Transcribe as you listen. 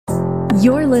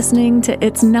You're listening to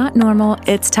It's Not Normal,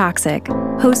 It's Toxic,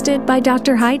 hosted by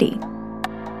Dr. Heidi.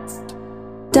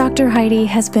 Dr. Heidi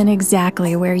has been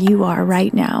exactly where you are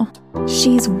right now.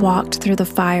 She's walked through the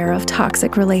fire of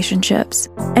toxic relationships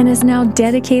and has now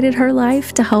dedicated her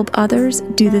life to help others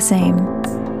do the same.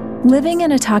 Living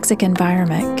in a toxic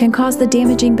environment can cause the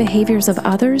damaging behaviors of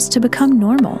others to become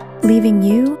normal, leaving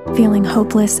you feeling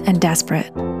hopeless and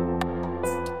desperate.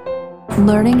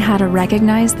 Learning how to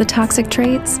recognize the toxic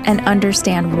traits and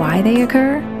understand why they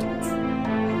occur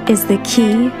is the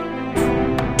key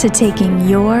to taking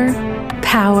your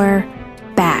power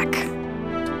back.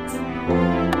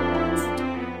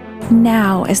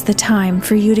 Now is the time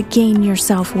for you to gain your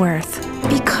self-worth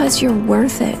because you're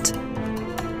worth it.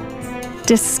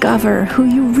 Discover who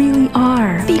you really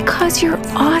are because you're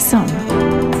awesome.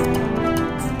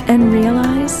 And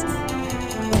realize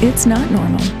it's not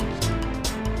normal.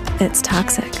 It's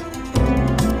toxic.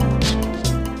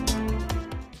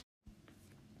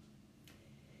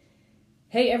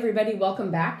 Hey everybody,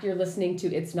 welcome back. You're listening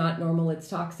to It's Not Normal, It's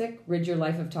Toxic. Rid your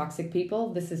life of toxic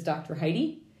people. This is Dr.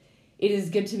 Heidi. It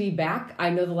is good to be back. I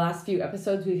know the last few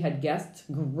episodes we've had guests,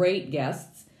 great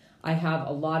guests. I have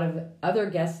a lot of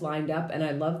other guests lined up, and I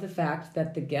love the fact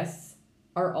that the guests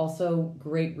are also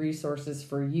great resources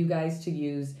for you guys to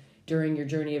use during your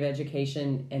journey of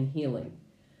education and healing.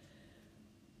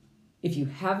 If you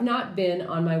have not been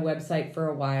on my website for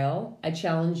a while, I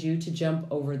challenge you to jump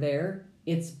over there.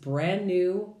 It's brand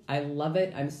new. I love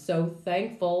it. I'm so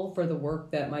thankful for the work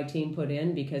that my team put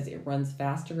in because it runs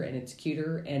faster and it's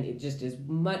cuter and it just is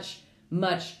much,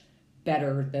 much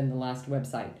better than the last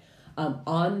website.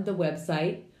 On the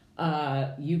website,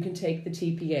 you can take the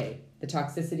TPA, the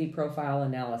Toxicity Profile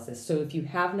Analysis. So if you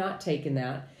have not taken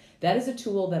that, that is a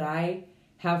tool that I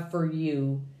have for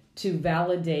you to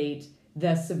validate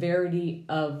the severity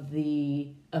of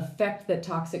the effect that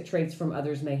toxic traits from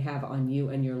others may have on you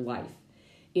and your life.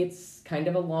 It's kind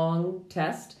of a long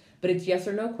test, but it's yes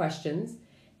or no questions.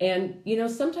 And, you know,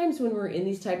 sometimes when we're in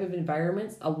these type of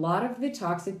environments, a lot of the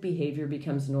toxic behavior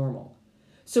becomes normal.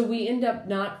 So we end up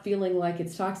not feeling like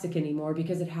it's toxic anymore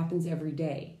because it happens every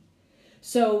day.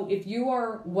 So if you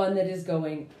are one that is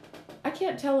going, I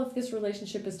can't tell if this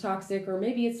relationship is toxic or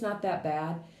maybe it's not that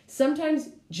bad, sometimes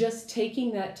just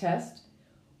taking that test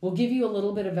will give you a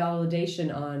little bit of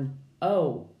validation on,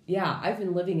 oh, yeah, I've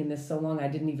been living in this so long I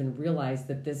didn't even realize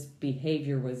that this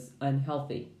behavior was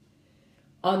unhealthy.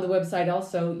 On the website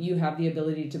also, you have the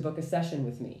ability to book a session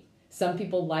with me. Some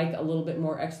people like a little bit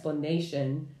more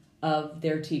explanation of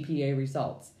their TPA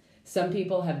results. Some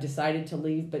people have decided to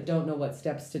leave but don't know what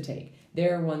steps to take.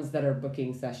 They're ones that are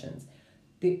booking sessions.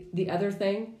 The other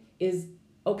thing is,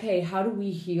 okay, how do we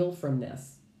heal from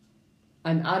this?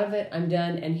 I'm out of it, I'm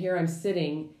done, and here I'm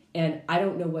sitting and I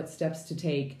don't know what steps to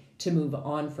take to move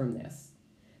on from this.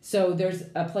 So there's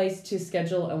a place to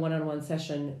schedule a one-on-one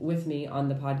session with me on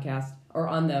the podcast or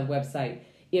on the website.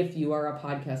 If you are a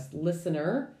podcast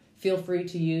listener, feel free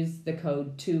to use the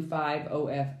code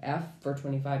 250FF for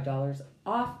 $25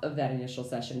 off of that initial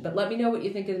session. But let me know what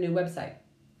you think of the new website.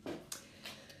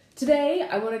 Today,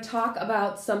 I want to talk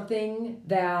about something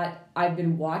that I've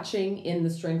been watching in the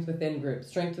Strength Within group.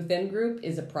 Strength Within group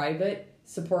is a private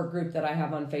support group that I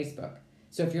have on Facebook.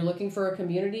 So if you're looking for a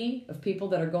community of people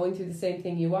that are going through the same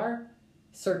thing you are,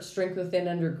 search Strength Within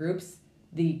under groups.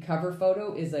 The cover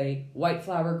photo is a white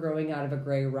flower growing out of a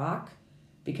gray rock,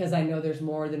 because I know there's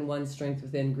more than one Strength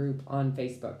Within group on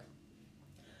Facebook.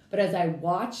 But as I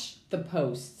watch the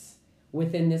posts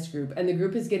within this group, and the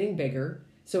group is getting bigger,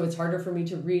 so it's harder for me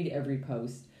to read every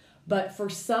post, but for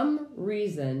some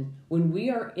reason, when we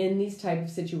are in these type of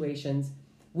situations,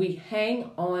 we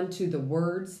hang on to the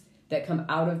words that come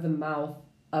out of the mouth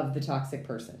of the toxic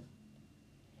person.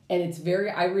 And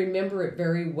I remember it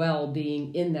very well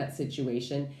being in that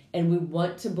situation, and we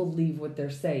want to believe what they're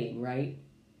saying, right?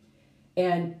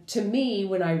 And to me,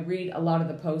 when I read a lot of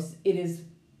the posts, it is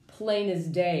plain as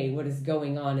day what is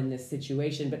going on in this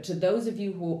situation. But to those of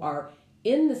you who are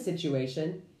in the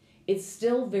situation, it's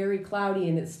still very cloudy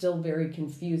and it's still very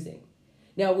confusing.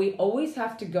 Now, we always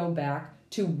have to go back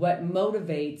to what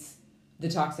motivates the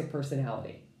toxic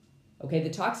personality. Okay,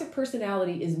 the toxic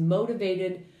personality is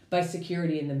motivated by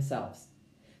security in themselves.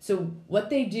 So what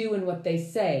they do and what they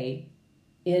say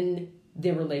in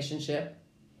the relationship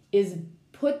is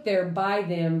put there by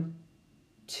them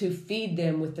to feed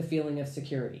them with the feeling of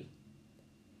security.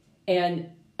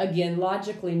 And again,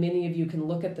 logically, many of you can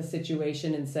look at the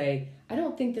situation and say, I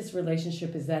don't think this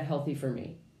relationship is that healthy for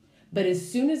me. But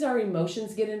as soon as our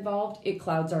emotions get involved, it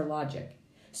clouds our logic.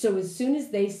 So as soon as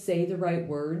they say the right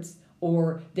words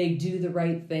or they do the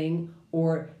right thing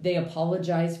or they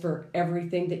apologize for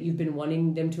everything that you've been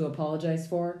wanting them to apologize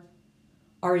for,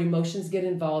 our emotions get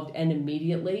involved and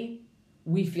immediately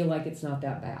we feel like it's not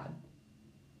that bad.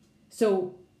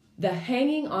 So the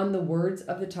hanging on the words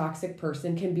of the toxic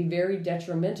person can be very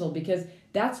detrimental because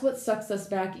that's what sucks us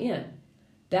back in.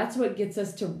 That's what gets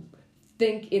us to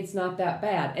think it's not that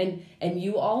bad. And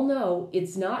you all know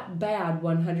it's not bad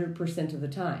 100% of the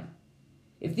time.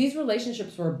 If these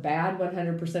relationships were bad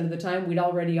 100% of the time, we'd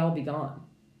already all be gone.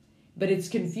 But it's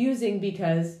confusing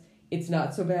because it's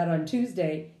not so bad on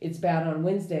Tuesday, it's bad on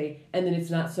Wednesday, and then it's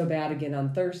not so bad again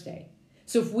on Thursday.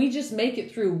 So if we just make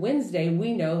it through Wednesday,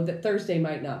 we know that Thursday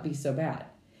might not be so bad.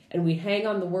 And we hang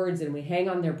on the words and we hang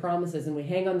on their promises and we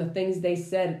hang on the things they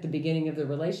said at the beginning of the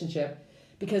relationship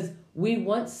because we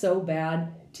want so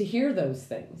bad to hear those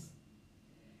things.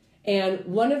 And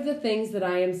one of the things that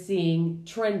I am seeing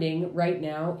trending right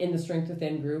now in the Strength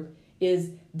Within group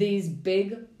is these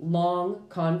big, long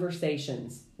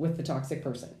conversations with the toxic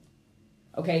person.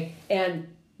 Okay?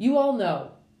 And you all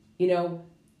know,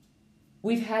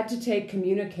 we've had to take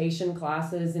communication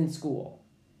classes in school,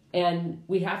 and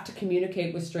we have to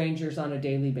communicate with strangers on a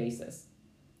daily basis.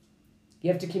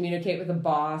 You have to communicate with a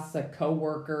boss, a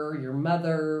coworker, your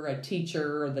mother, a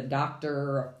teacher, or the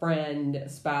doctor, a friend, a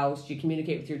spouse. You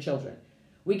communicate with your children.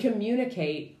 We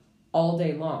communicate all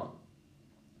day long.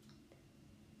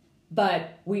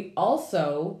 But we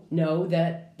also know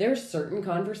that there's certain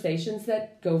conversations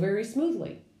that go very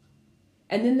smoothly.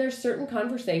 And then there's certain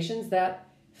conversations that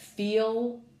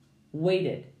feel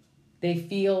weighted. They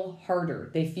feel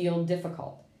harder. They feel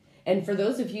difficult. And for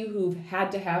those of you who've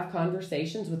had to have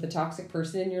conversations with a toxic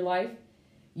person in your life,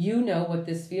 you know what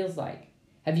this feels like.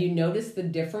 Have you noticed the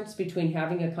difference between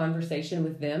having a conversation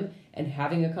with them and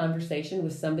having a conversation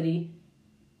with somebody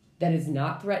that is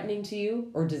not threatening to you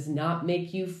or does not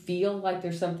make you feel like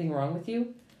there's something wrong with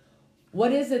you?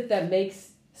 What is it that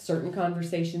makes certain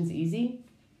conversations easy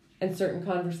and certain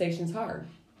conversations hard?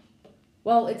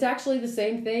 Well, it's actually the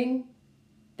same thing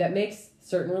that makes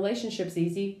certain relationships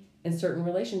easy and certain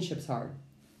relationships hard.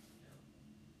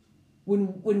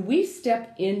 When we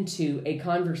step into a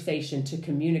conversation to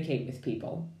communicate with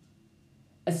people,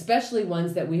 especially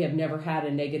ones that we have never had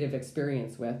a negative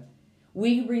experience with,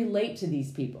 we relate to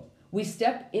these people. We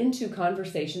step into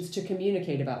conversations to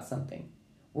communicate about something.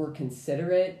 We're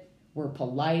considerate, we're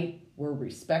polite, we're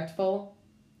respectful.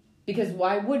 Because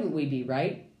why wouldn't we be,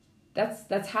 right?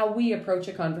 That's how we approach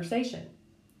a conversation.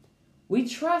 We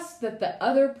trust that the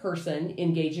other person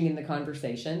engaging in the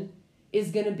conversation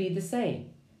is going to be the same.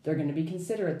 They're going to be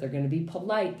considerate. They're going to be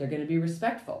polite. They're going to be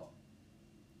respectful.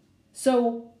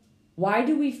 So why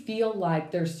do we feel like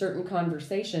there's certain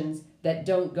conversations that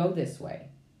don't go this way?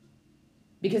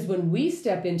 Because when we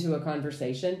step into a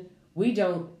conversation, we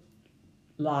don't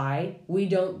lie. We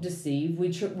don't deceive.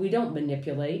 We don't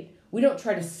manipulate. We don't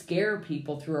try to scare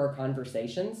people through our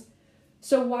conversations.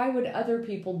 So why would other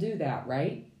people do that,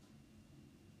 right?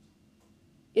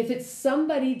 If it's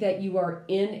somebody that you are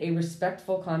in a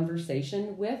respectful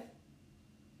conversation with,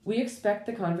 we expect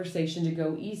the conversation to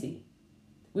go easy.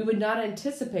 We would not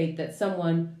anticipate that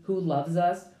someone who loves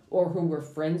us or who we're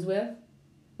friends with,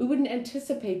 we wouldn't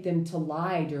anticipate them to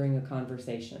lie during a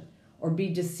conversation or be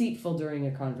deceitful during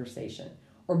a conversation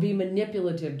or be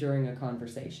manipulative during a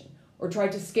conversation or try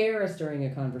to scare us during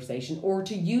a conversation or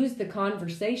to use the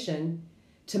conversation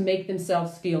to make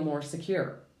themselves feel more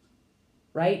secure,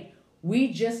 right?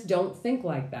 We just don't think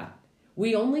like that.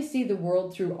 We only see the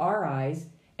world through our eyes,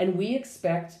 and we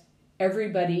expect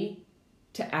everybody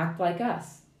to act like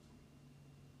us.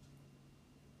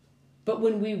 But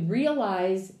when we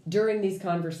realize during these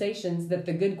conversations that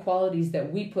the good qualities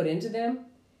that we put into them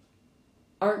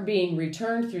aren't being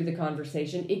returned through the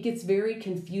conversation, it gets very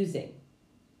confusing.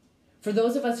 For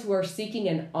those of us who are seeking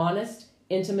an honest,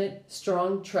 intimate,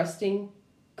 strong, trusting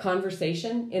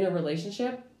conversation in a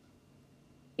relationship,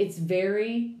 it's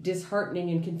very disheartening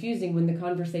and confusing when the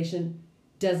conversation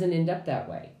doesn't end up that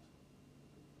way.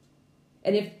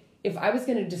 And if I was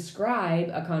going to describe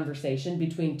a conversation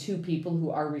between two people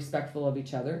who are respectful of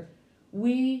each other,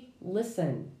 we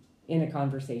listen in a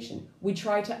conversation. We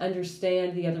try to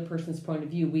understand the other person's point of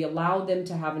view. We allow them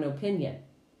to have an opinion.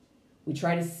 We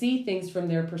try to see things from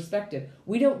their perspective.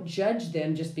 We don't judge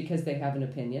them just because they have an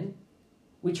opinion.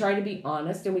 We try to be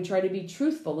honest and we try to be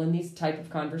truthful in these type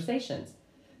of conversations.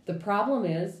 The problem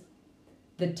is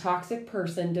the toxic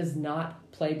person does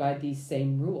not play by these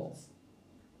same rules.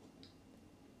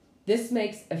 This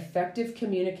makes effective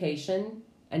communication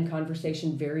and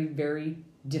conversation very, very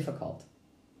difficult.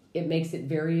 It makes it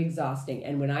very exhausting.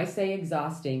 And when I say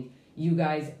exhausting, you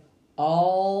guys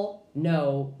all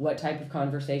know what type of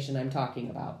conversation I'm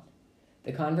talking about.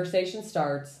 The conversation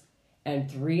starts, and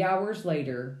 3 hours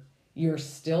later, you're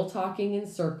still talking in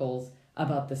circles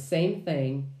about the same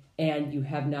thing, and you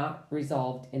have not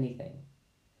resolved anything.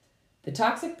 The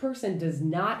toxic person does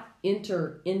not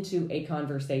enter into a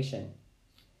conversation.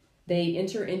 They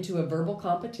enter into a verbal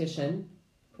competition,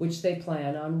 which they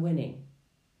plan on winning.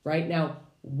 Right now,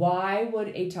 why would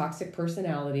a toxic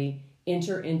personality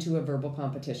enter into a verbal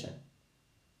competition?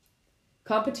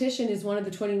 Competition is one of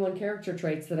the 21 character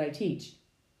traits that I teach.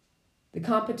 The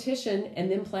competition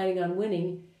and them planning on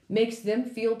winning makes them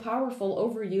feel powerful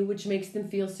over you, which makes them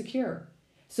feel secure.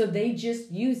 So they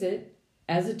just use it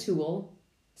as a tool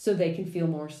so they can feel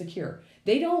more secure.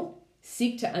 They don't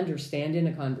seek to understand in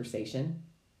a conversation.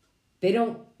 They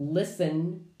don't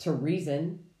listen to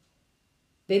reason.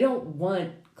 They don't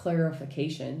want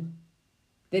clarification.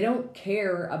 They don't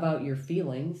care about your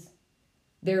feelings.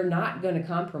 They're not going to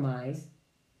compromise.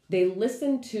 They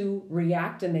listen to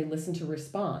react and they listen to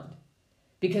respond.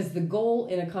 Because the goal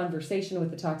in a conversation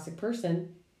with a toxic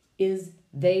person is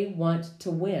they want to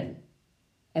win.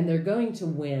 And they're going to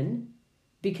win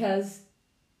because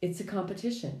it's a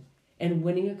competition. And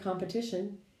winning a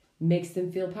competition makes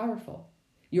them feel powerful.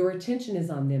 Your attention is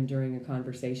on them during a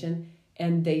conversation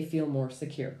and they feel more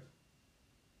secure.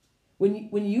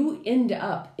 When you end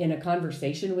up in a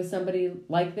conversation with somebody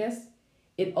like this,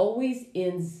 it always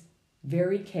ends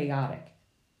very chaotic.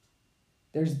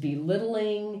 There's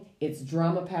belittling, it's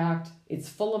drama-packed, it's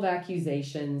full of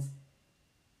accusations.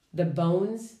 The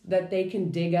bones that they can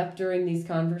dig up during these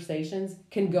conversations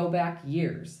can go back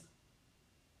years.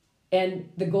 And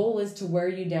the goal is to wear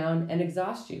you down and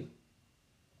exhaust you.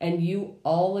 And you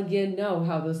all again know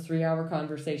how those 3-hour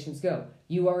conversations go.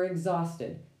 You are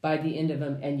exhausted by the end of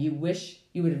them and you wish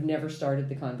you would have never started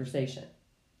the conversation.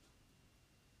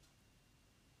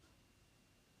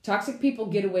 Toxic people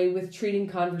get away with treating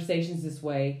conversations this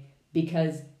way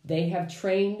because they have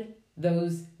trained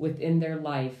those within their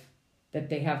life that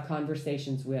they have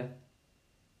conversations with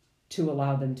to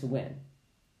allow them to win.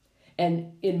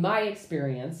 And in my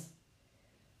experience,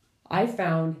 I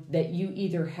found that you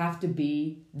either have to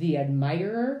be the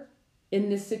admirer in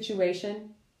this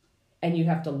situation and you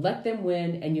have to let them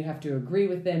win and you have to agree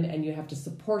with them and you have to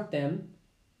support them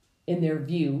in their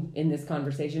view in this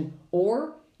conversation,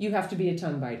 or you have to be a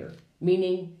tongue biter,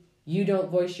 meaning you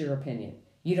don't voice your opinion.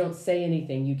 You don't say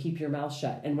anything. You keep your mouth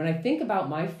shut. And when I think about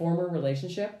my former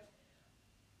relationship,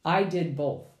 I did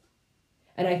both.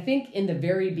 And I think in the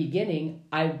very beginning,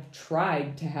 I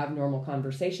tried to have normal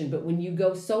conversation. But when you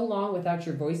go so long without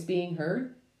your voice being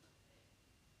heard,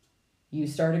 you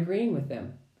start agreeing with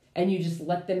them. And you just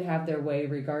let them have their way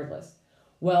regardless.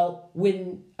 Well,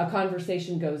 when a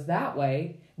conversation goes that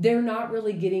way, they're not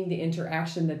really getting the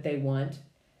interaction that they want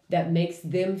that makes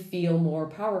them feel more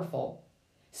powerful.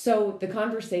 So the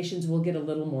conversations will get a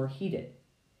little more heated.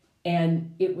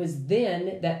 And it was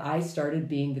then that I started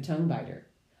being the tongue biter.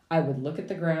 I would look at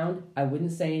the ground. I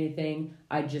wouldn't say anything.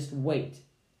 I'd just wait.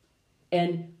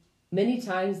 And many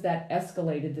times that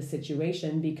escalated the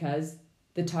situation because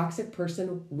the toxic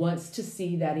person wants to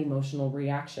see that emotional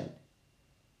reaction.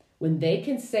 When they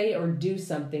can say or do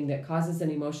something that causes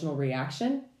an emotional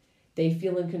reaction, they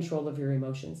feel in control of your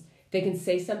emotions. They can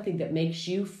say something that makes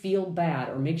you feel bad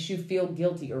or makes you feel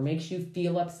guilty or makes you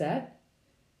feel upset.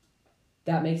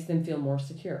 That makes them feel more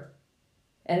secure.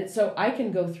 And so I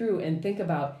can go through and think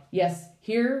about, yes,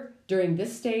 here during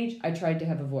this stage, I tried to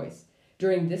have a voice.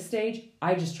 During this stage,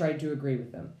 I just tried to agree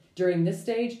with them. During this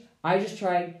stage, I just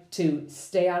tried to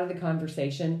stay out of the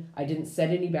conversation. I didn't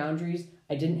set any boundaries.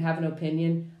 I didn't have an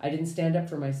opinion. I didn't stand up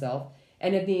for myself.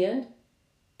 And at the end,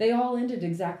 they all ended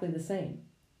exactly the same.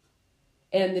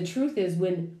 And the truth is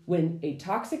when a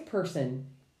toxic person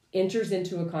enters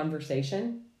into a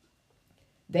conversation,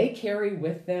 they carry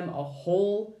with them a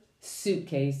whole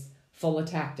suitcase full of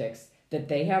tactics that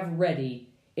they have ready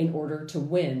in order to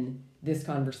win this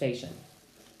conversation.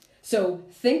 So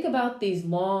think about these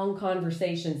long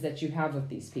conversations that you have with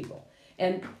these people.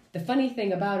 And the funny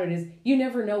thing about it is you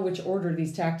never know which order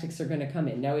these tactics are going to come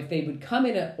in. Now, if they would come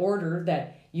in an order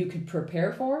that you could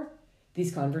prepare for,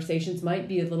 these conversations might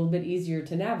be a little bit easier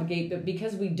to navigate. But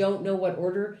because we don't know what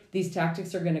order these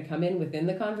tactics are going to come in within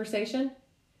the conversation,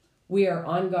 we are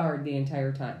on guard the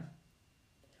entire time.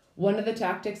 One of the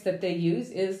tactics that they use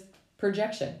is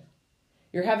projection.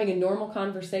 You're having a normal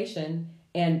conversation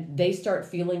and they start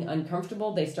feeling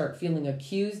uncomfortable. They start feeling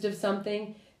accused of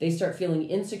something. They start feeling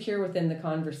insecure within the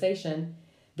conversation.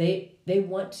 They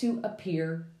want to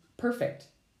appear perfect.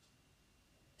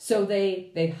 So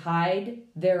they hide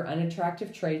their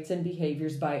unattractive traits and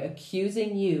behaviors by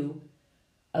accusing you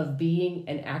of being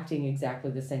and acting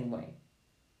exactly the same way.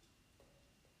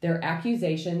 Their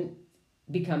accusations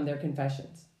become their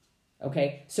confessions.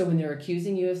 Okay, so when they're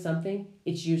accusing you of something,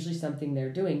 it's usually something they're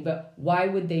doing. But why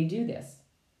would they do this?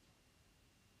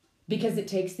 Because it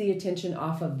takes the attention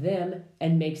off of them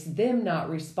and makes them not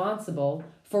responsible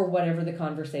for whatever the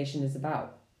conversation is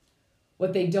about.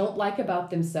 What they don't like about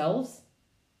themselves,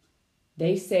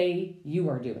 they say you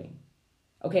are doing.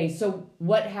 Okay, so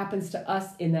what happens to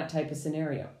us in that type of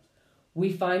scenario?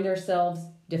 We find ourselves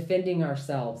defending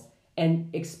ourselves and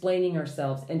explaining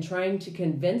ourselves and trying to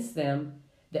convince them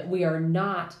that we are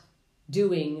not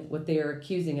doing what they are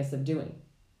accusing us of doing.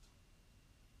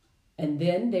 And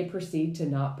then they proceed to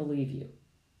not believe you.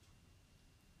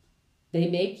 They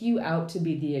make you out to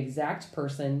be the exact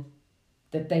person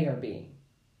that they are being.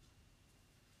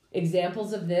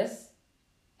 Examples of this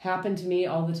happen to me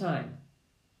all the time.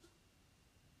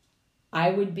 I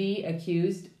would be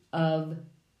accused of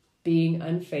being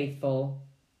unfaithful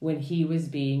when he was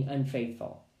being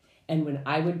unfaithful. And when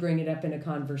I would bring it up in a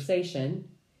conversation,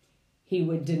 he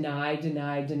would deny,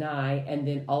 and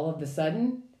then all of a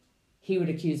sudden, he would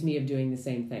accuse me of doing the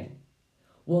same thing.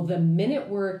 Well, the minute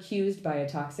we're accused by a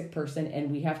toxic person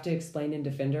and we have to explain and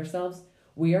defend ourselves,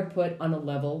 we are put on a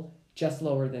level just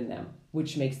lower than them,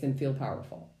 which makes them feel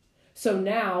powerful. So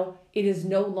now it is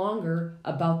no longer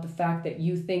about the fact that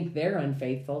you think they're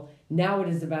unfaithful. Now it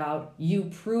is about you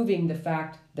proving the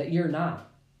fact that you're not.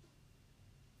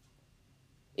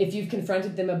 If you've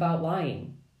confronted them about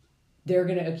lying, they're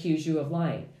going to accuse you of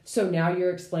lying. So now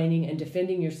you're explaining and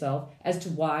defending yourself as to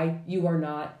why you are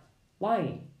not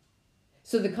lying.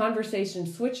 So the conversation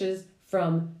switches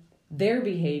from their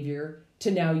behavior to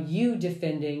now you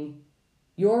defending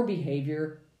your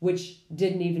behavior, which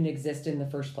didn't even exist in the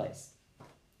first place.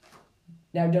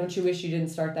 Now, don't you wish you didn't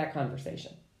start that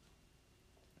conversation?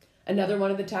 Another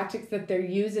one of the tactics that they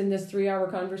use in this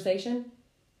 3-hour conversation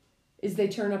is they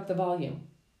turn up the volume.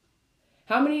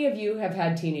 How many of you have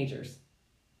had teenagers?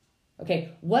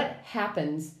 Okay, what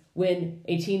happens when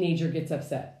a teenager gets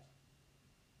upset?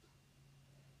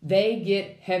 They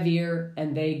get heavier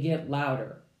and they get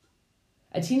louder.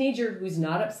 A teenager who's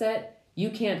not upset, you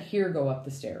can't hear go up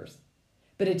the stairs.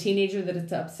 But a teenager that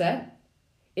is upset,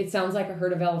 it sounds like a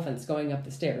herd of elephants going up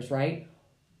the stairs, right?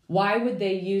 Why would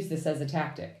they use this as a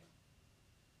tactic?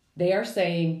 They are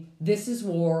saying, this is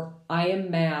war, I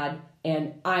am mad,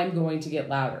 and I'm going to get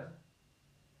louder.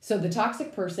 So the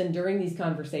toxic person during these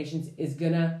conversations is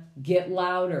going to get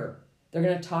louder. They're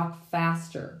going to talk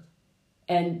faster.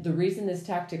 And the reason this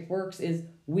tactic works is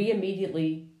we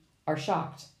immediately are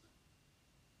shocked.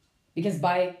 Because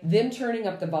by them turning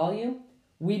up the volume,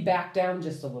 we back down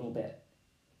just a little bit.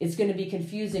 It's going to be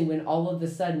confusing when all of a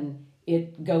sudden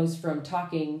it goes from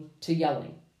talking to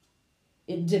yelling.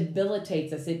 It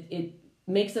debilitates us. It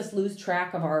makes us lose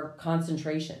track of our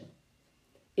concentration.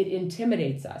 It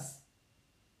intimidates us.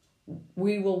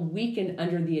 We will weaken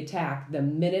under the attack the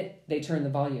minute they turn the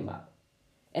volume up.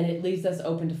 And it leaves us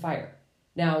open to fire.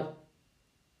 Now,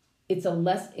 it's a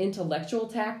less intellectual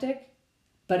tactic,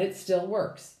 but it still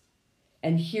works.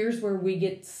 And here's where we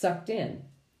get sucked in.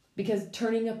 Because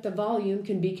turning up the volume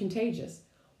can be contagious.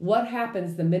 What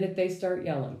happens the minute they start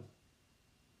yelling?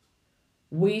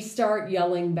 We start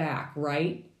yelling back,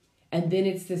 right? And then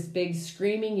it's this big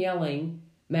screaming, yelling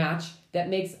match that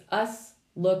makes us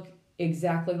look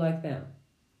exactly like them.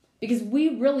 Because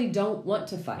we really don't want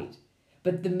to fight.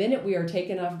 But the minute we are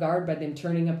taken off guard by them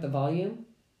turning up the volume,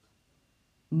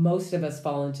 most of us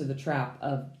fall into the trap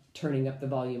of turning up the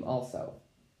volume also.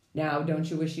 Now, don't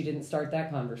you wish you didn't start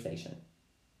that conversation?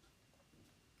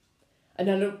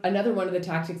 Another one of the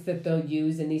tactics that they'll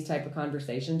use in these type of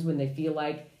conversations when they feel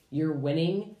like you're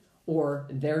winning or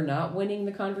they're not winning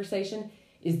the conversation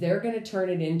is they're going to turn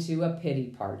it into a pity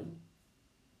party.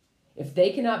 If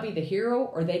they cannot be the hero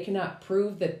or they cannot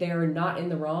prove that they're not in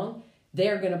the wrong,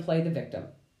 they're going to play the victim.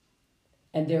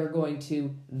 And they're going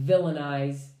to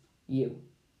villainize you.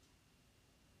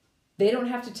 They don't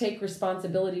have to take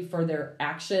responsibility for their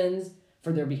actions,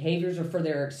 for their behaviors, or for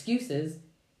their excuses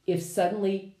if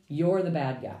suddenly you're the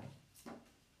bad guy.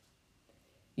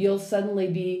 You'll suddenly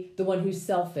be the one who's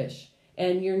selfish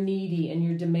and you're needy and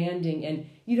you're demanding and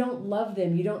you don't love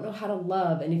them. You don't know how to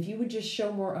love. And if you would just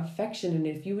show more affection and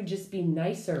if you would just be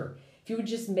nicer, if you would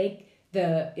just make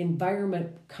the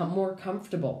environment more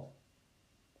comfortable.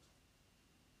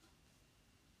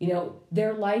 You know,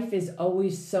 their life is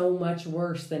always so much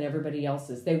worse than everybody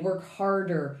else's. They work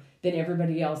harder than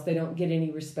everybody else. They don't get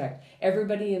any respect.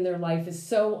 Everybody in their life is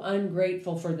so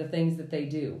ungrateful for the things that they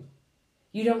do.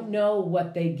 You don't know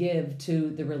what they give to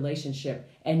the relationship,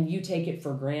 and you take it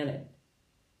for granted.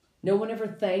 No one ever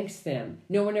thanks them.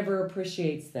 No one ever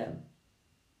appreciates them.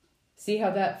 See how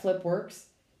that flip works?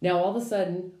 Now, all of a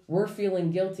sudden, we're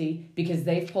feeling guilty because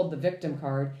they've pulled the victim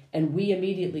card, and we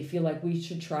immediately feel like we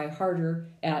should try harder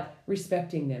at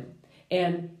respecting them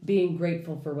and being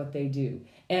grateful for what they do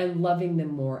and loving them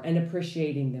more and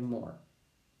appreciating them more.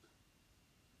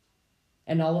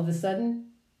 And all of a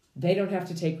sudden, they don't have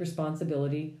to take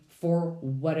responsibility for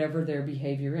whatever their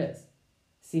behavior is.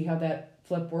 See how that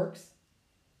flip works?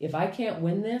 If I can't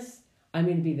win this, I'm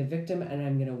going to be the victim and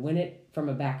I'm going to win it from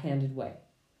a backhanded way.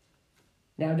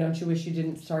 Now, don't you wish you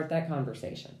didn't start that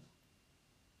conversation?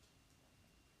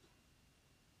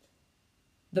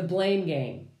 The blame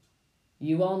game.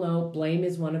 You all know blame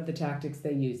is one of the tactics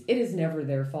they use. It is never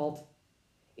their fault.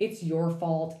 It's your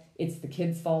fault. It's the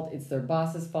kid's fault. It's their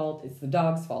boss's fault. It's the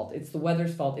dog's fault. It's the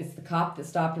weather's fault. It's the cop that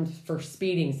stopped him for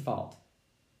speeding's fault.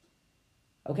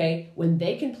 Okay? When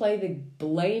they can play the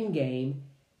blame game,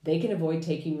 they can avoid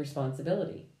taking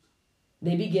responsibility.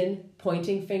 They begin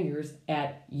pointing fingers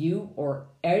at you or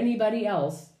anybody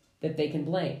else that they can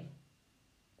blame.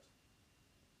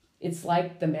 It's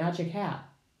like the magic hat.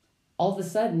 All of a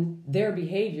sudden, their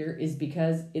behavior is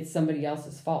because it's somebody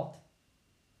else's fault.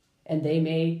 And they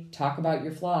may talk about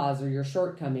your flaws or your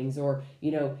shortcomings, or,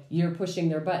 you're pushing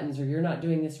their buttons, or you're not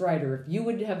doing this right, or if you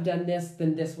would have done this,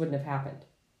 then this wouldn't have happened.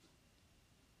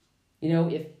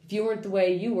 If you weren't the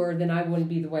way you were, then I wouldn't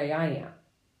be the way I am.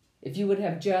 If you would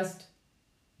have just,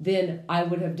 then I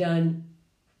would have done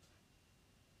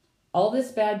all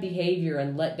this bad behavior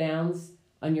and letdowns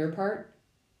on your part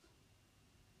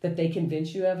that they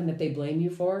convince you of and that they blame you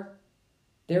for.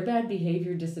 Their bad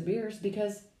behavior disappears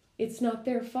because it's not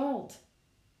their fault.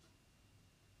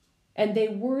 And they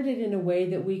word it in a way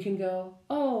that we can go,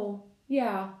 oh,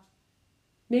 yeah,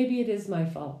 maybe it is my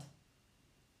fault.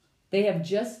 They have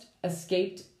just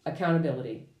escaped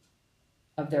accountability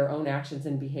of their own actions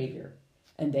and behavior,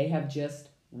 and they have just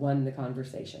won the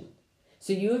conversation.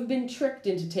 So you have been tricked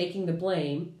into taking the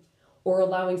blame or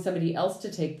allowing somebody else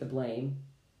to take the blame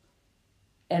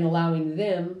and allowing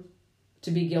them to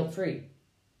be guilt-free.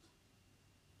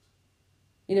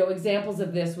 Examples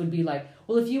of this would be like,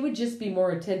 well, if you would just be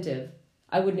more attentive,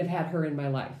 I wouldn't have had her in my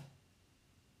life.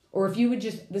 Or if you would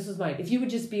just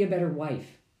be a better wife.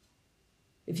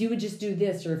 If you would just do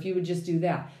this, or if you would just do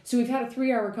that. So we've had a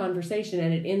 3-hour conversation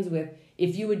and it ends with,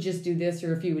 if you would just do this,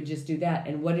 or if you would just do that.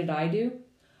 And what did I do?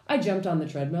 I jumped on the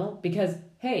treadmill because,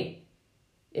 hey,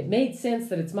 it made sense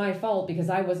that it's my fault because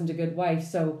I wasn't a good wife,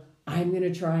 so I'm going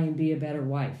to try and be a better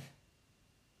wife.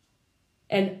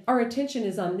 And our attention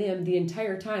is on them the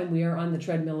entire time we are on the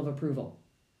treadmill of approval.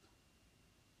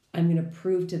 I'm going to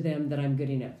prove to them that I'm good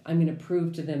enough. I'm going to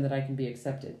prove to them that I can be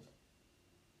accepted.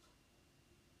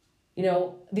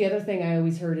 The other thing I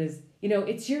always heard is,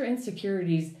 it's your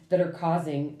insecurities that are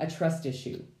causing a trust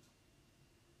issue.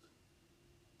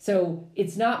 So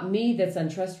it's not me that's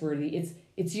untrustworthy.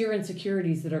 It's your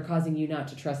insecurities that are causing you not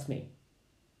to trust me.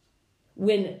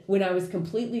 When I was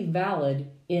completely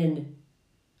valid in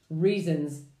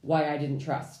reasons why I didn't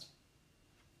trust.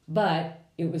 But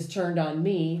it was turned on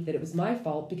me that it was my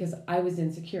fault because I was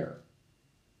insecure.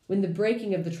 When the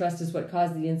breaking of the trust is what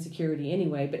caused the insecurity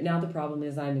anyway, but now the problem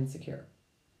is I'm insecure.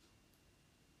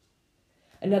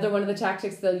 Another one of the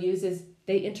tactics they'll use is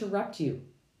they interrupt you.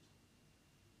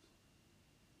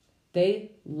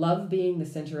 They love being the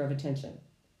center of attention.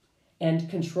 And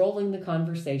controlling the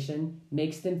conversation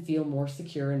makes them feel more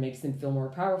secure and makes them feel more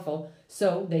powerful,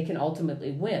 so they can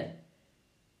ultimately win.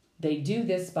 They do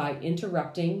this by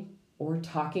interrupting or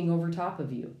talking over top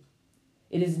of you.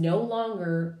 It is no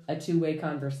longer a two-way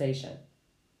conversation.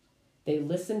 They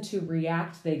listen to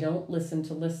react. They don't listen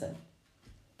to listen.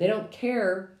 They don't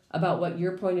care about what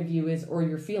your point of view is or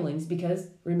your feelings because,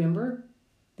 remember,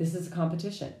 this is a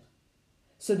competition.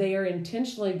 So they are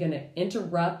intentionally going to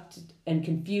interrupt and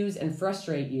confuse and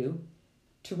frustrate you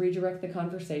to redirect the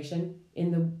conversation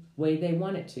in the way they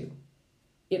want it to.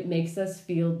 It makes us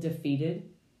feel defeated.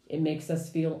 It makes us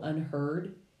feel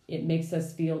unheard. It makes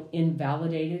us feel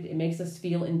invalidated. It makes us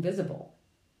feel invisible.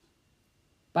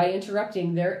 By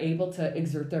interrupting, they're able to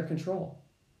exert their control.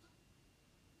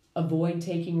 Avoid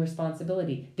taking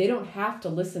responsibility. They don't have to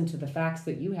listen to the facts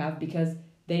that you have because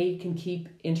they can keep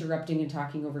interrupting and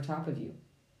talking over top of you.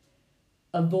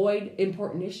 Avoid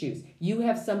important issues. You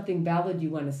have something valid you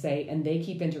want to say and they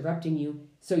keep interrupting you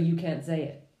so you can't say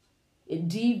it. It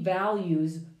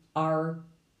devalues our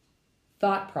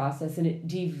thought process and it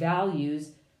devalues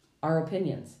our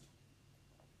opinions.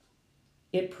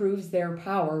 It proves their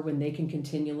power when they can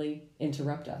continually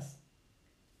interrupt us.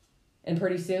 And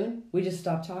pretty soon, we just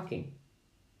stop talking.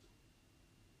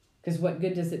 Because what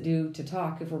good does it do to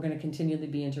talk if we're going to continually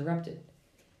be interrupted?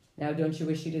 Now, don't you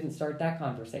wish you didn't start that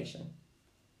conversation?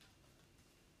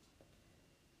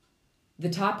 The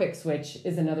topic switch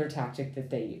is another tactic that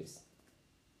they use.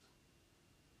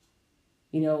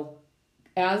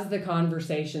 As the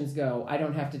conversations go, I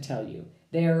don't have to tell you,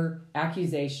 there are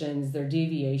accusations, there are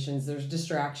deviations, there's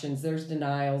distractions, there's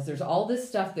denials, there's all this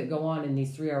stuff that go on in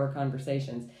these 3-hour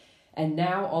conversations. And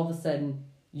now all of a sudden,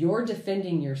 you're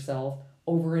defending yourself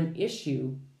over an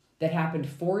issue that happened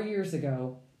 4 years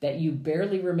ago that you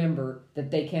barely remember,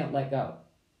 that they can't let go.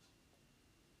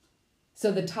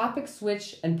 So the topic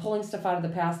switch and pulling stuff out of the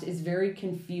past is very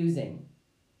confusing.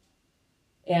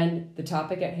 And the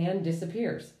topic at hand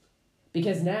disappears.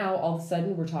 Because now, all of a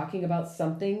sudden, we're talking about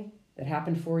something that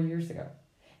happened 4 years ago.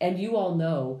 And you all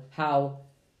know how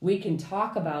we can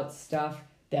talk about stuff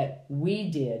that we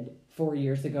did 4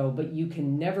 years ago, but you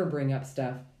can never bring up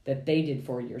stuff that they did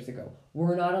 4 years ago.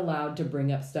 We're not allowed to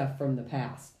bring up stuff from the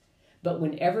past. But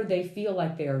whenever they feel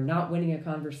like they are not winning a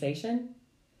conversation,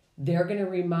 they're going to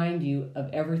remind you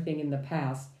of everything in the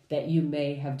past that you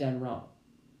may have done wrong.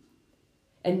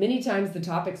 And many times the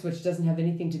topic switch doesn't have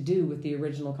anything to do with the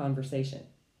original conversation.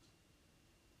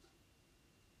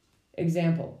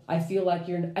 Example, I feel like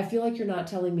you're not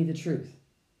telling me the truth.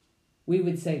 We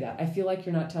would say that. I feel like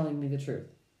you're not telling me the truth.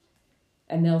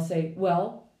 And they'll say,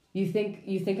 well, you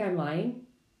think I'm lying?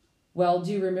 Well,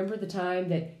 do you remember the time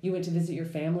that you went to visit your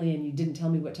family and you didn't tell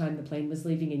me what time the plane was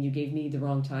leaving and you gave me the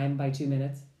wrong time by 2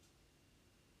 minutes?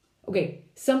 Okay,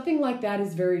 something like that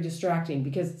is very distracting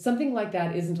because something like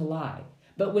that isn't a lie.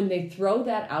 But when they throw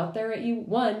that out there at you,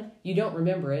 1, you don't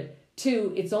remember it.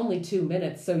 2, it's only 2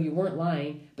 minutes, so you weren't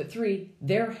lying. But 3,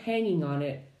 they're hanging on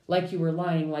it like you were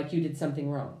lying, like you did something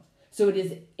wrong. So it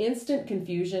is instant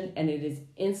confusion and it is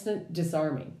instant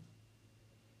disarming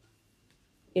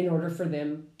in order for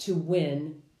them to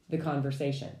win the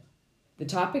conversation. The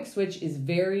topic switch is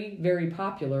very, very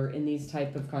popular in these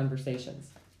type of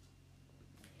conversations.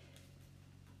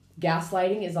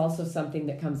 Gaslighting is also something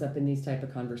that comes up in these type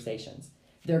of conversations.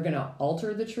 They're going to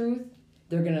alter the truth.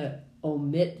 They're going to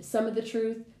omit some of the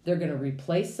truth. They're going to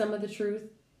replace some of the truth.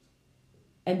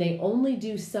 And they only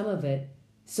do some of it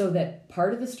so that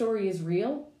part of the story is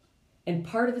real and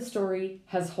part of the story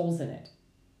has holes in it.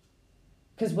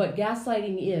 Because what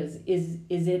gaslighting is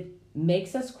it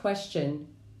makes us question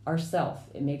ourselves.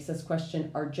 It makes us question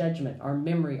our judgment, our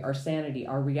memory, our sanity,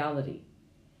 our reality.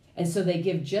 And so they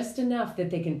give just enough that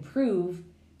they can prove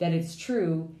that it's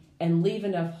true and leave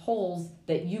enough holes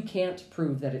that you can't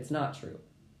prove that it's not true.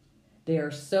 They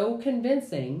are so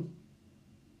convincing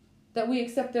that we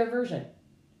accept their version.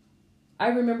 I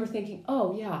remember thinking,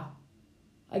 oh yeah,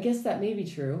 I guess that may be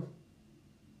true.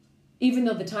 Even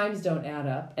though the times don't add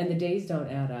up and the days don't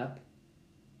add up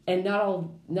and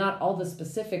not all the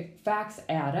specific facts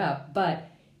add up, but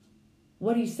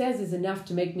what he says is enough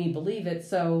to make me believe it.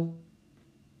 So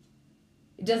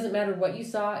it doesn't matter what you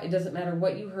saw. It doesn't matter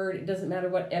what you heard. It doesn't matter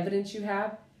what evidence you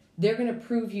have. They're going to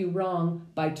prove you wrong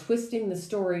by twisting the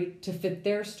story to fit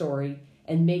their story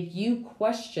and make you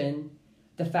question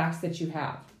the facts that you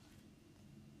have.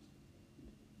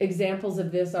 Examples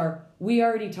of this are, we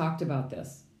already talked about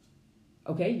this.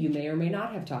 Okay, you may or may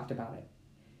not have talked about it.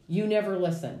 You never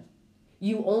listen.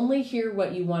 You only hear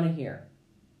what you want to hear.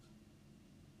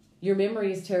 Your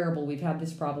memory is terrible. We've had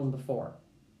this problem before.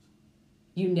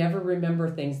 You never remember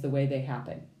things the way they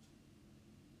happen.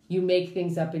 You make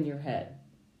things up in your head.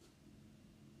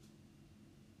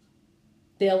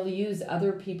 They'll use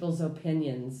other people's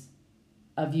opinions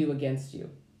of you against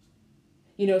you.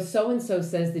 So-and-so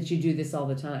says that you do this all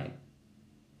the time.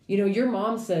 Your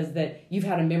mom says that you've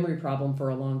had a memory problem for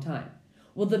a long time.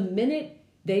 Well, the minute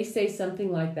they say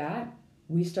something like that,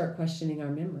 we start questioning our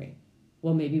memory.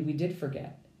 Well, maybe we did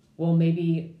forget. Well,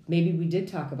 maybe we did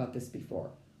talk about this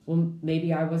before. Well,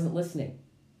 maybe I wasn't listening.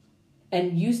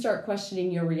 And you start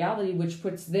questioning your reality, which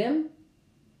puts them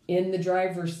in the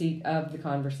driver's seat of the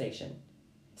conversation.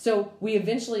 So we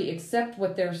eventually accept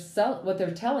what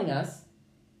they're telling us,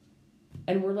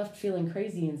 and we're left feeling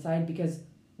crazy inside because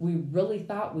we really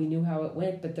thought we knew how it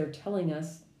went, but they're telling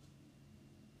us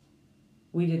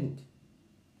we didn't.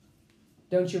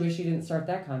 Don't you wish you didn't start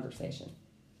that conversation?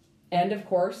 And of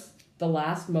course, the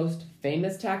last most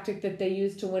famous tactic that they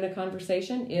use to win a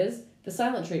conversation is the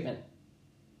silent treatment.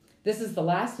 This is the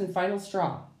last and final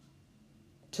straw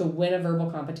to win a verbal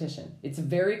competition. It's a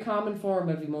very common form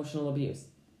of emotional abuse.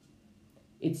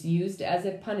 It's used as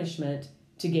a punishment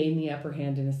to gain the upper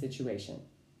hand in a situation.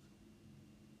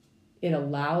 It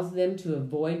allows them to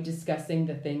avoid discussing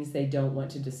the things they don't want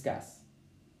to discuss.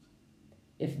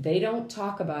 If they don't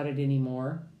talk about it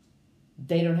anymore,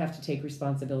 they don't have to take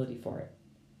responsibility for it.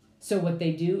 So what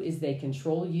they do is they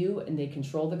control you and they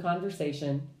control the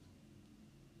conversation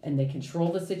and they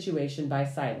control the situation by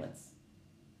silence.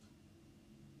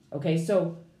 Okay,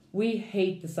 so we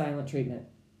hate the silent treatment.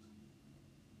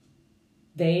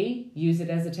 They use it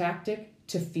as a tactic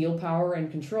to feel power and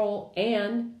control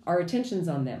and our attention's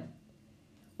on them.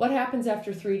 What happens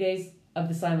after 3 days of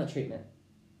the silent treatment?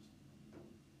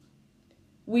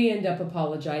 We end up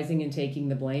apologizing and taking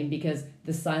the blame because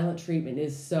the silent treatment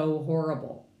is so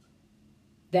horrible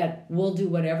that we'll do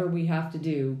whatever we have to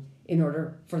do in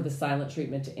order for the silent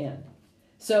treatment to end.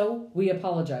 So we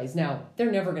apologize. Now,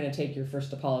 they're never going to take your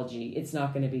first apology. It's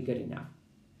not going to be good enough.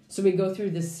 So we go through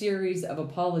this series of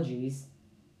apologies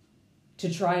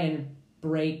to try and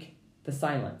break the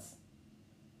silence.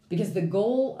 Because the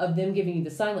goal of them giving you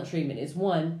the silent treatment is,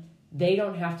 one, they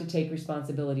don't have to take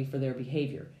responsibility for their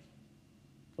behavior.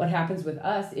 What happens with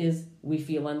us is we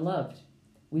feel unloved.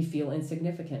 We feel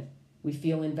insignificant. We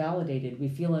feel invalidated. We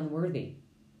feel unworthy.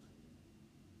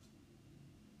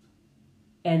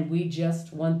 And we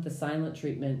just want the silent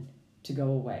treatment to go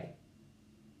away.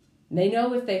 And they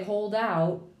know if they hold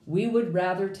out, we would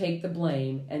rather take the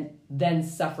blame and then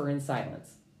suffer in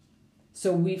silence.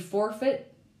 So we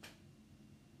forfeit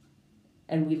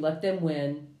and we let them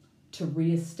win to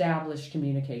reestablish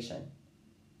communication.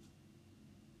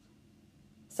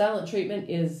 Silent treatment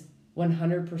is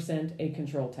 100% a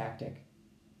control tactic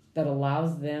that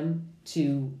allows them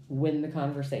to win the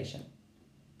conversation.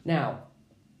 Now,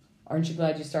 aren't you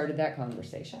glad you started that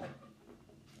conversation?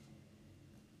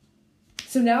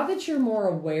 So now that you're more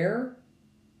aware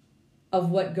of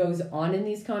what goes on in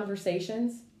these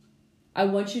conversations, I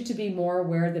want you to be more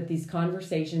aware that these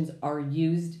conversations are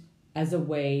used as a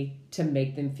way to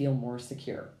make them feel more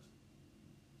secure.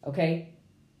 Okay?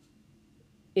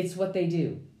 It's what they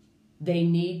do. They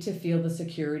need to feel the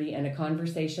security, and a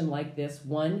conversation like this,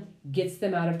 one, gets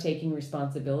them out of taking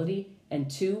responsibility, and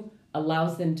two,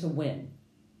 allows them to win.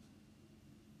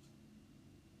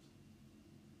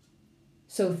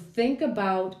 So think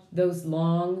about those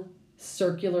long,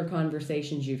 circular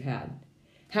conversations you've had.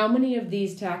 How many of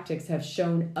these tactics have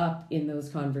shown up in those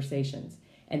conversations?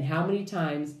 And how many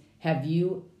times have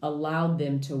you allowed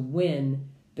them to win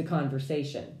the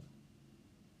conversation?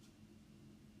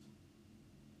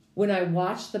 When I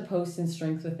watch the posts in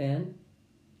Strength Within,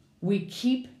 we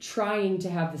keep trying to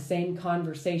have the same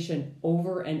conversation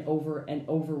over and over and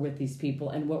over with these people.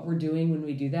 And what we're doing when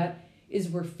we do that is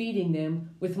we're feeding them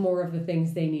with more of the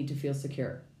things they need to feel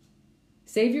secure.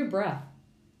 Save your breath.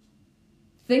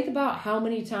 Think about how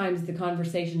many times the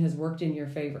conversation has worked in your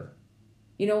favor.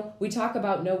 You know, we talk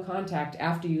about no contact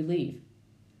after you leave.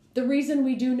 The reason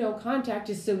we do no contact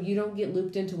is so you don't get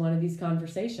looped into one of these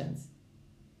conversations.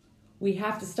 We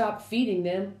have to stop feeding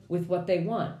them with what they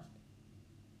want.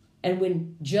 And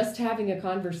when just having a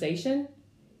conversation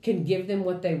can give them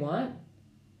what they want,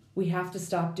 we have to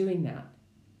stop doing that.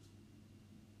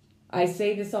 I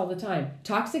say this all the time.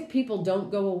 Toxic people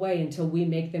don't go away until we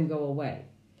make them go away.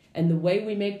 And the way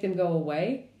we make them go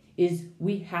away is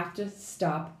we have to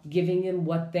stop giving them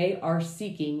what they are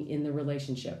seeking in the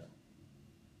relationship,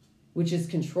 which is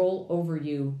control over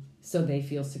you so they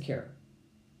feel secure.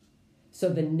 So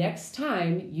the next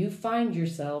time you find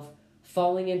yourself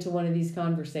falling into one of these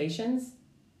conversations,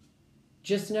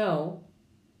 just know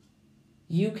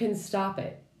you can stop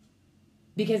it,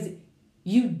 because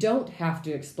you don't have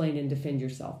to explain and defend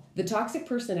yourself. The toxic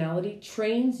personality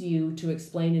trains you to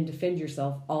explain and defend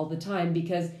yourself all the time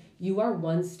because you are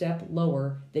one step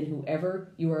lower than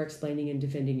whoever you are explaining and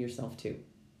defending yourself to.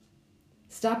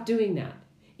 Stop doing that.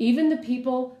 Even the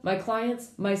people, my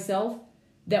clients, myself,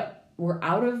 that were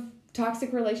out of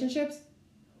toxic relationships,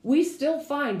 we still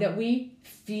find that we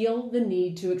feel the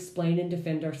need to explain and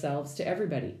defend ourselves to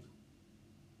everybody.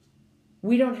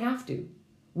 We don't have to.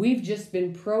 We've just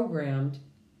been programmed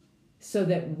so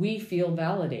that we feel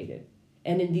validated.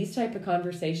 And in these type of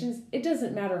conversations, it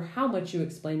doesn't matter how much you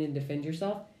explain and defend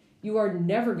yourself, you are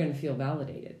never going to feel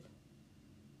validated.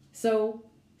 So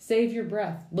save your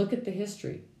breath. Look at the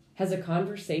history. Has a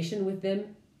conversation with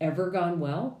them ever gone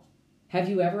well? Have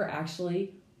you ever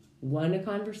actually won a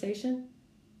conversation?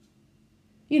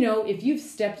 You know, if you've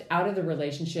stepped out of the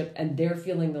relationship and they're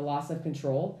feeling the loss of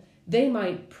control, they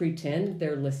might pretend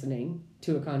they're listening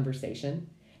to a conversation,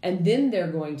 and then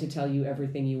they're going to tell you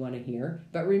everything you want to hear.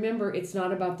 But remember, it's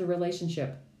not about the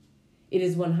relationship. It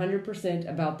is 100%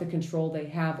 about the control they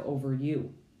have over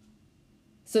you.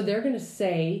 So they're going to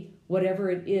say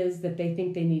whatever it is that they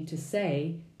think they need to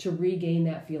say to regain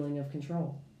that feeling of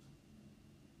control.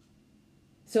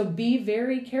 So be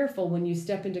very careful when you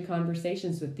step into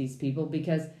conversations with these people,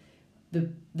 because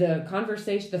the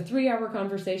conversation, the 3-hour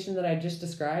conversation that I just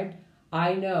described,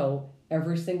 I know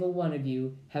every single one of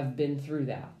you have been through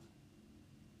that.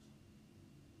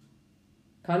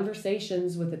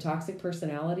 Conversations with a toxic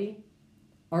personality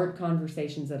aren't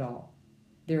conversations at all.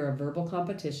 They're a verbal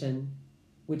competition,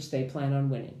 which they plan on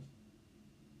winning.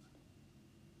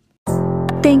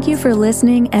 Thank you for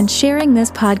listening and sharing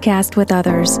this podcast with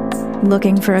others.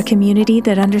 Looking for a community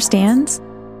that understands?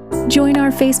 Join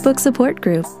our Facebook support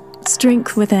group,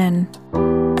 Strength Within.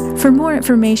 For more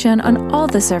information on all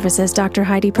the services Dr.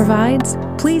 Heidi provides,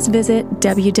 please visit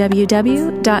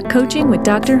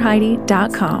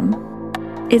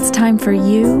www.coachingwithdrheidi.com. It's time for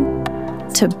you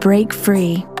to break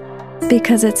free,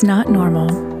 because it's not normal,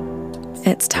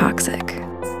 it's toxic.